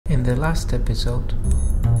In the last episode.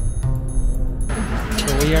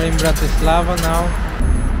 So we are in Bratislava now.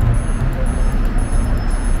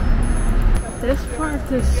 This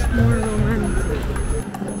part is more romantic.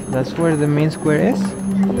 That's where the main square is?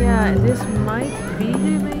 Yeah, this might be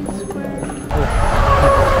the main square. Oh.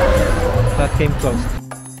 That came close.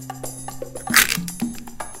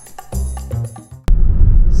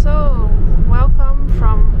 So, welcome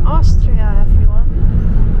from Austria, everyone.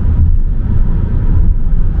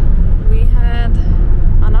 We had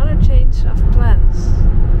another change of plans.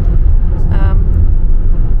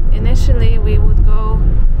 Initially we would go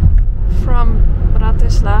from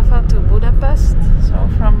Bratislava to Budapest, so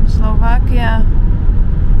from Slovakia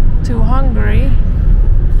to Hungary,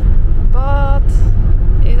 but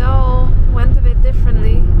it all went a bit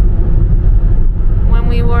differently. When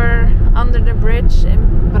we were under the bridge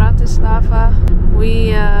in Bratislava,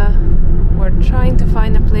 we were trying to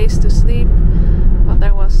find a place to sleep, but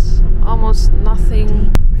there was almost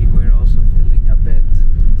nothing. We were also feeling a bit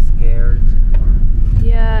scared.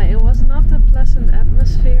 Yeah, it was not a pleasant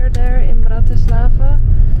atmosphere there in Bratislava,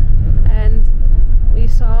 and we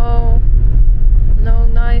saw no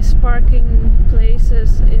nice parking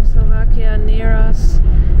places in Slovakia near us.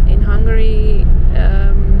 In Hungary,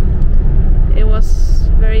 it was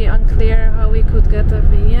very unclear how we could get a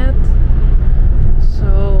vignette,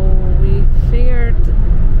 so we figured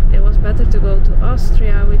it was better to go to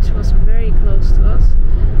Austria, which was very close to us,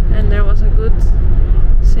 and there was a good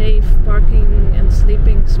safe parking and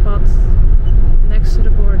sleeping spot next to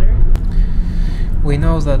the border. We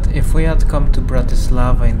know that if we had come to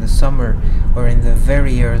Bratislava in the summer or in the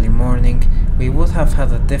very early morning, we would have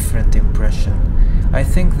had a different impression. I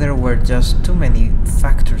think there were just too many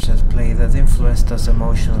factors at play that influenced us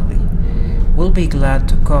emotionally. We'll be glad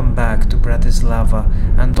to come back to Bratislava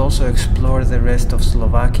and also explore the rest of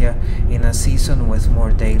Slovakia in a season with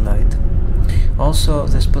more daylight. Also,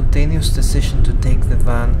 the spontaneous decision to take the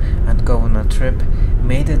van and go on a trip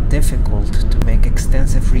made it difficult to make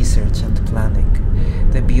extensive research and planning.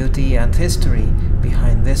 The beauty and history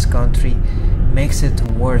behind this country makes it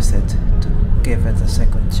worth it to give it a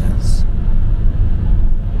second chance.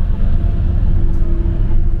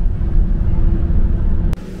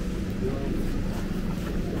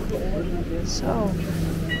 So,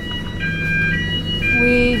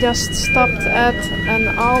 we just stopped at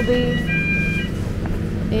an Aldi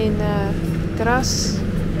in Graz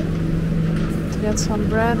to get some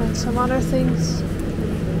bread and some other things.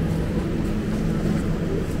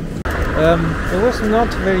 It was not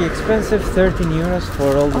very expensive, 13 euros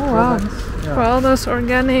for all the products. Wow. Yeah. For all those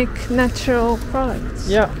organic, natural products.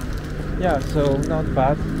 Yeah, so not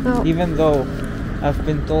bad. No. Even though I've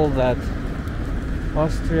been told that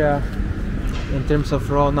Austria, in terms of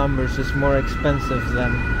raw numbers, is more expensive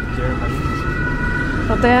than Germany.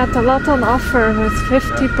 But they had a lot on offer with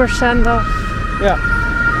 50% off. Yeah.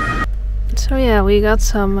 So yeah, we got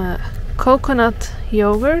some coconut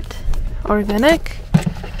yogurt, organic.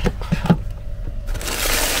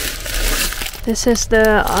 This is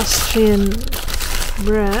the Austrian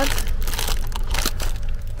bread.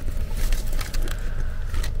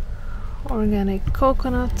 Organic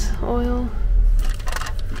coconut oil.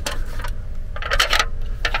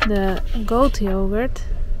 The goat yogurt.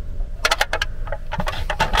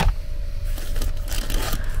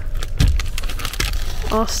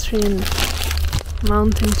 Austrian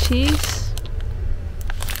mountain cheese.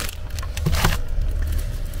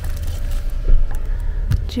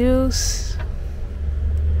 Juice.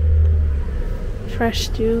 Fresh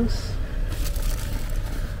juice.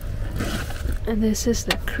 And this is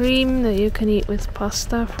the cream that you can eat with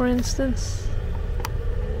pasta, for instance.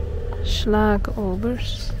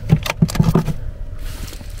 Schlagobers.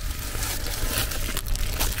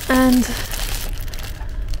 And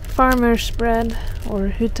farmer's bread, or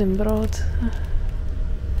Hüttenbrot.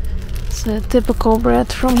 It's a typical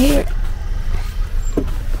bread from here.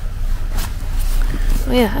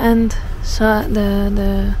 Oh yeah, and so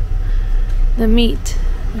the meat,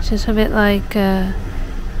 which is a bit like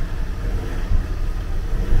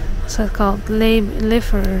what's that called?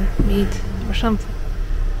 Liver meat or something.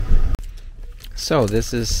 So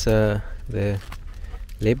this is the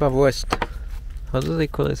Leberwurst. How do they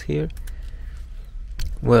call it here?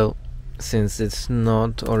 Well, since it's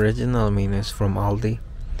not original, I mean it's from Aldi.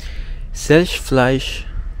 Selchfleisch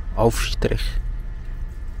Aufstrich.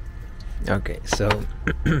 Okay, so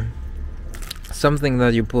something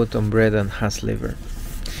that you put on bread and has liver.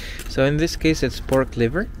 So in this case it's pork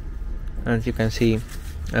liver, and you can see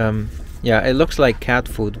yeah, it looks like cat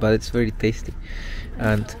food, but it's very tasty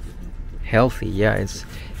and healthy. Yeah, it's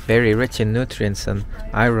very rich in nutrients and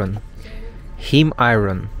iron. Heme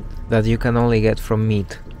iron that you can only get from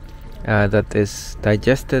meat, that is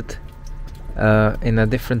digested in a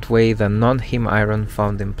different way than non-heme iron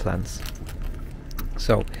found in plants.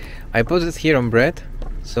 So I put it here on bread.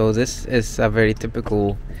 So this is a very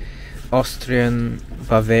typical Austrian,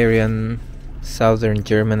 Bavarian, southern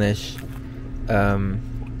Germanish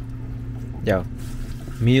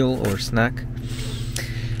meal or snack.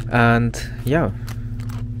 And yeah,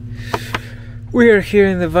 we are here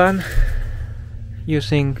in the van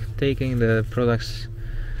taking the products,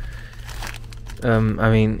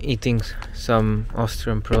 eating some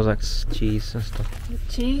Austrian products, cheese and stuff. The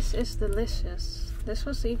cheese is delicious. This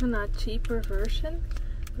was even a cheaper version.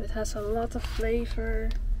 It has a lot of flavor.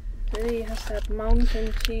 Really has that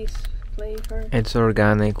mountain cheese flavor. It's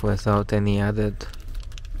organic without any added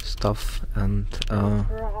stuff, and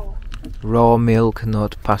raw milk,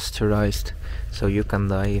 not pasteurized, so you can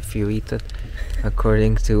die if you eat it,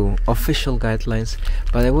 according to official guidelines.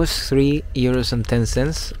 But it was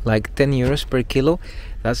 €3.10, like 10 euros per kilo.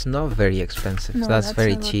 That's not very expensive. No, that's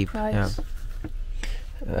very cheap. Price.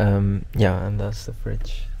 Yeah, and that's the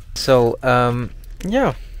fridge. So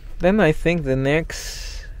then I think the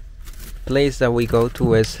next place that we go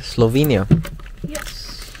to is Slovenia.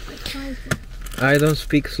 Yes, exciting. I don't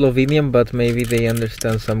speak Slovenian, but maybe they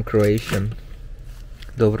understand some Croatian.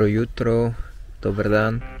 Dobro jutro, dobar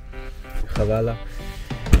dan, hvala.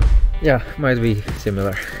 Yeah, might be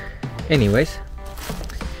similar. Anyways,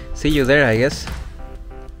 see you there, I guess.